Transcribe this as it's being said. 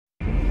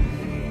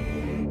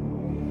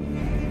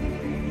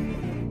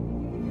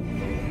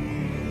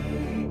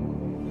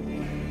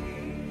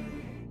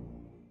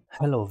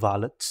Hello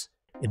Varlets.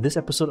 In this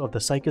episode of the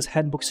Psyker's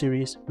Handbook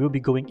series, we'll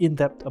be going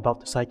in-depth about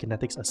the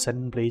Psykinetics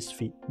Ascendant Blaze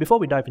feat. Before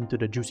we dive into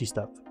the juicy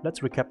stuff, let's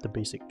recap the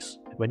basics.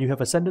 When you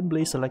have Ascendant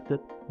Blaze selected,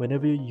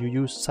 whenever you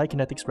use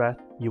Psykinetics Wrath,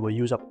 you will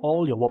use up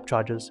all your warp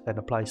charges and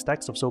apply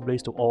stacks of Soul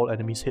Blaze to all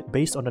enemies hit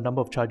based on the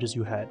number of charges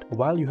you had.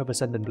 While you have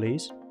Ascendant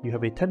Blaze, you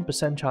have a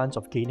 10% chance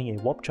of gaining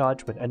a warp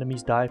charge when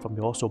enemies die from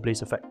your Soul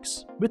Blaze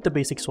effects. With the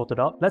basics sorted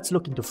out, let's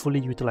look into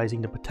fully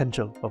utilizing the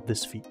potential of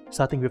this feat.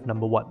 Starting with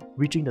number 1,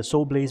 reaching the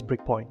Soul Blaze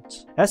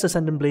breakpoints. As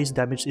Ascendant Blaze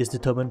damage is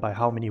determined by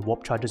how many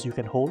warp charges you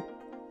can hold,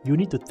 you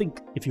need to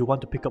think if you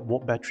want to pick up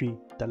Warp Battery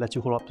that lets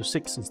you hold up to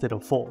 6 instead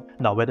of 4.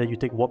 Now whether you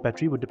take Warp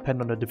Battery would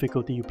depend on the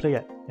difficulty you play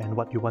at and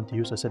what you want to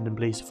use Ascendant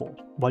Blaze for.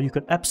 While you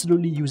can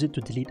absolutely use it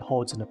to delete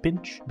hordes in a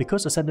pinch,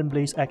 because Ascendant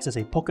Blaze acts as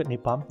a pocket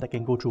napalm that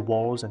can go through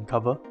walls and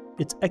cover,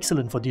 it's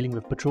excellent for dealing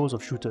with patrols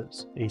of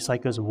shooters, a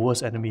Psyker's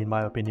worst enemy in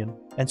my opinion.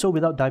 And so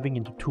without diving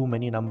into too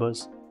many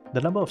numbers,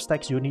 the number of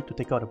stacks you need to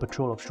take out a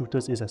patrol of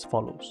shooters is as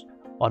follows.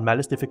 On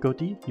Malice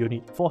difficulty, you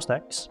need 4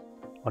 stacks.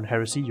 On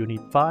Heresy you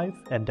need 5,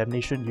 and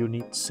Damnation you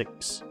need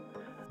 6.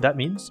 That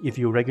means if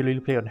you regularly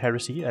play on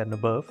Heresy and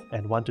above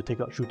and want to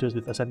take out shooters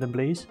with Ascendant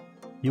Blaze,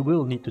 you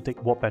will need to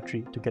take Warp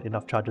Battery to get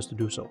enough charges to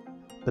do so.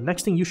 The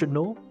next thing you should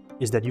know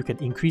is that you can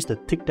increase the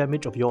tick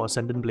damage of your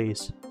Ascendant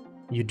Blaze.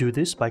 You do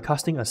this by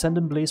casting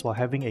Ascendant Blaze while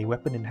having a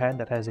weapon in hand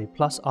that has a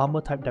plus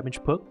armor type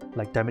damage perk,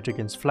 like damage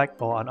against flag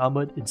or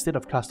unarmored, instead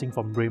of casting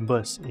from Brain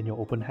Burst in your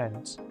open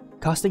hands.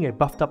 Casting a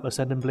buffed up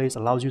Ascendant Blaze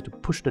allows you to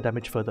push the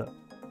damage further,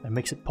 and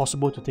makes it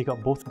possible to take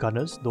out both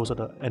gunners, those are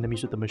the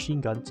enemies with the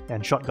machine guns,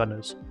 and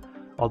shotgunners,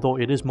 although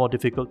it is more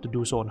difficult to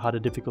do so on harder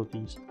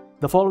difficulties.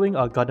 The following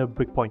are gunner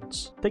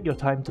breakpoints. Take your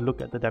time to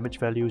look at the damage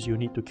values you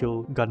need to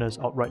kill gunners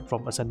outright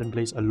from Ascendant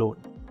Blaze alone.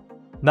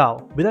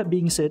 Now, with that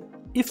being said,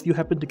 if you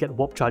happen to get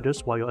warp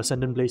charges while your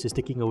Ascendant Blaze is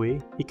ticking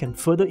away, it can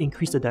further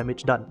increase the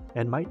damage done,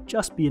 and might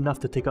just be enough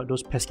to take out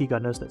those pesky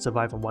gunners that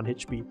survive on 1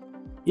 HP.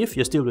 If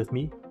you're still with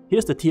me,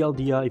 here's the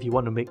TLDR if you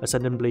want to make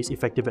Ascendant Blaze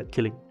effective at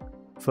killing.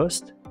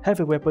 First, have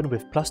a weapon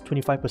with plus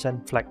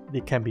 25% flag.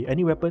 It can be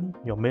any weapon,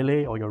 your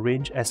melee or your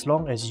range, as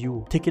long as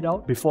you take it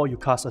out before you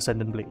cast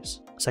Ascendant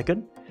Blaze.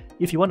 Second,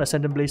 if you want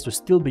Ascendant Blaze to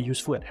still be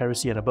useful at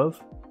Heresy and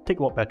above, take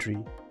Warp Battery.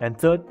 And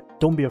third,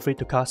 don't be afraid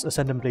to cast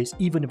Ascendant Blaze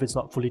even if it's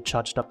not fully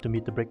charged up to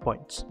meet the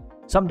breakpoints.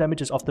 Some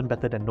damage is often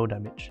better than no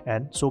damage,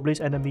 and Soul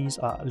Blaze enemies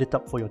are lit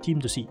up for your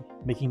team to see,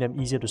 making them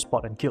easier to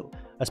spot and kill,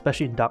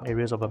 especially in dark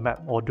areas of a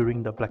map or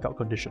during the blackout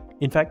condition.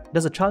 In fact,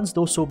 there's a chance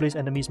those Soul Blaze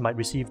enemies might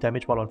receive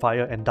damage while on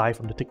fire and die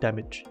from the tick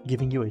damage,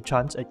 giving you a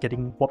chance at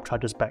getting warp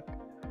charges back.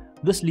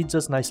 This leads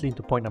us nicely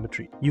into point number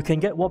 3. You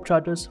can get warp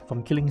charges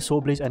from killing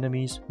Soul Blaze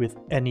enemies with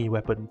any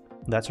weapon.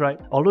 That's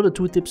right, although the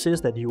tooltip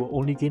says that you will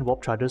only gain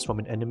warp charges from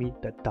an enemy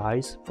that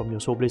dies from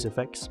your Soul Blaze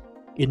effects,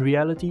 in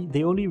reality,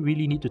 they only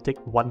really need to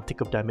take 1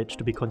 tick of damage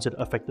to be considered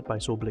affected by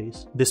Soul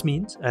Blaze. This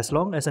means, as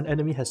long as an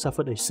enemy has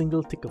suffered a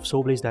single tick of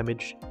Soul Blaze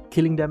damage,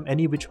 killing them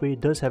any which way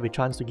does have a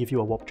chance to give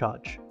you a warp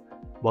charge.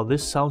 While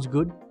this sounds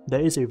good, there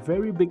is a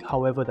very big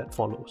however that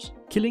follows.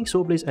 Killing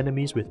Soul Blaze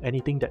enemies with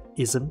anything that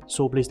isn't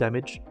Soul Blaze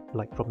damage,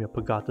 like from your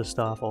Purgator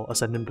Staff or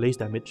Ascendant Blaze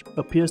damage,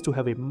 appears to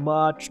have a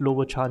much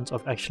lower chance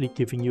of actually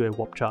giving you a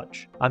warp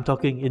charge. I'm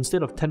talking,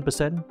 instead of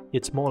 10%,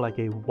 it's more like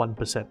a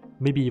 1%,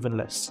 maybe even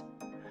less.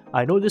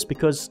 I know this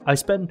because I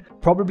spent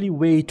probably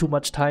way too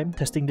much time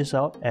testing this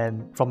out,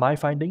 and from my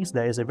findings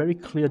there is a very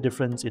clear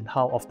difference in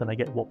how often I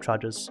get warp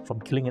charges from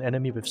killing an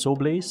enemy with Soul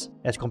Blaze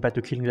as compared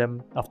to killing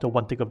them after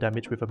 1 tick of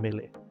damage with a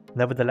melee.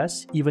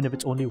 Nevertheless, even if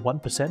it's only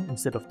 1%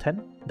 instead of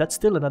 10, that's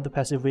still another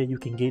passive way you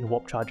can gain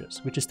warp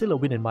charges, which is still a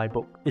win in my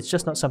book. It's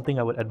just not something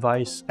I would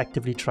advise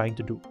actively trying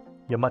to do.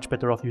 You're much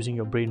better off using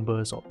your Brain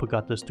Burst or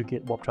Purgators to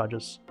get warp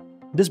charges.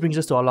 This brings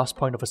us to our last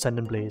point of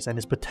Ascendant Blaze, and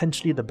is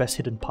potentially the best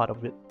hidden part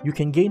of it. You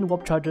can gain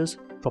warp charges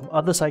from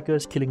other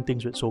Psykers killing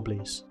things with Soul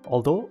Blaze.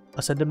 Although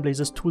Ascendant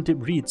Blaze's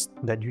tooltip reads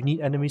that you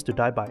need enemies to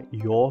die by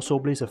your Soul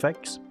Blaze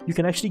effects, you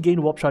can actually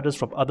gain warp charges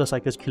from other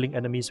Psykers killing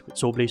enemies with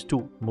Soul Blaze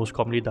too, most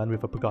commonly done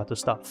with a Purgator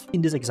Staff.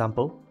 In this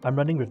example, I'm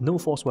running with no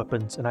force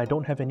weapons and I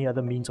don't have any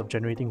other means of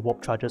generating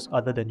warp charges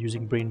other than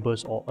using Brain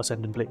Burst or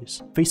Ascendant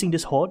Blaze. Facing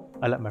this horde,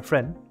 I let my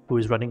friend, who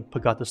is running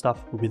Purgator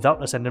Staff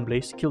without Ascendant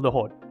Blaze, kill the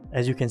horde.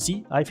 As you can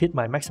see, I've hit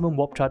my maximum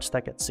warp charge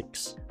stack at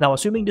 6. Now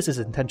assuming this is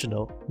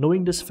intentional,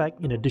 knowing this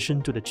fact in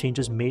addition to the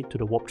changes made to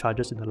the warp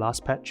charges in the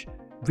last patch,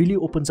 really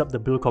opens up the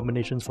build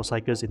combinations for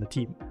Psykers in a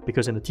team,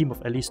 because in a team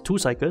of at least 2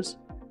 Psykers,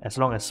 as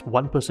long as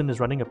one person is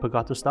running a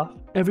Purgator Staff,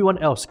 everyone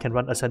else can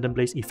run Ascendant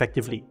Blaze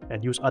effectively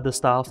and use other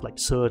staffs like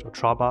Surge or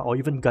Trauma or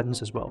even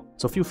guns as well.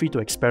 So feel free to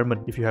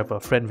experiment if you have a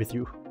friend with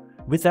you.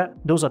 With that,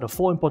 those are the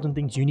 4 important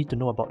things you need to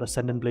know about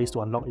Ascendant Blaze to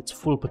unlock its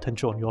full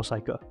potential on your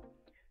Psyker.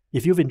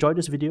 If you've enjoyed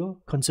this video,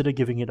 consider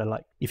giving it a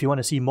like. If you want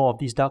to see more of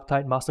these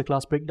Darktide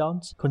Masterclass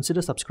breakdowns,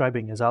 consider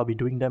subscribing as I'll be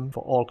doing them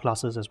for all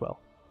classes as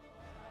well.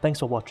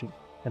 Thanks for watching,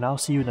 and I'll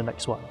see you in the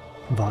next one.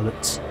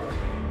 Varlets.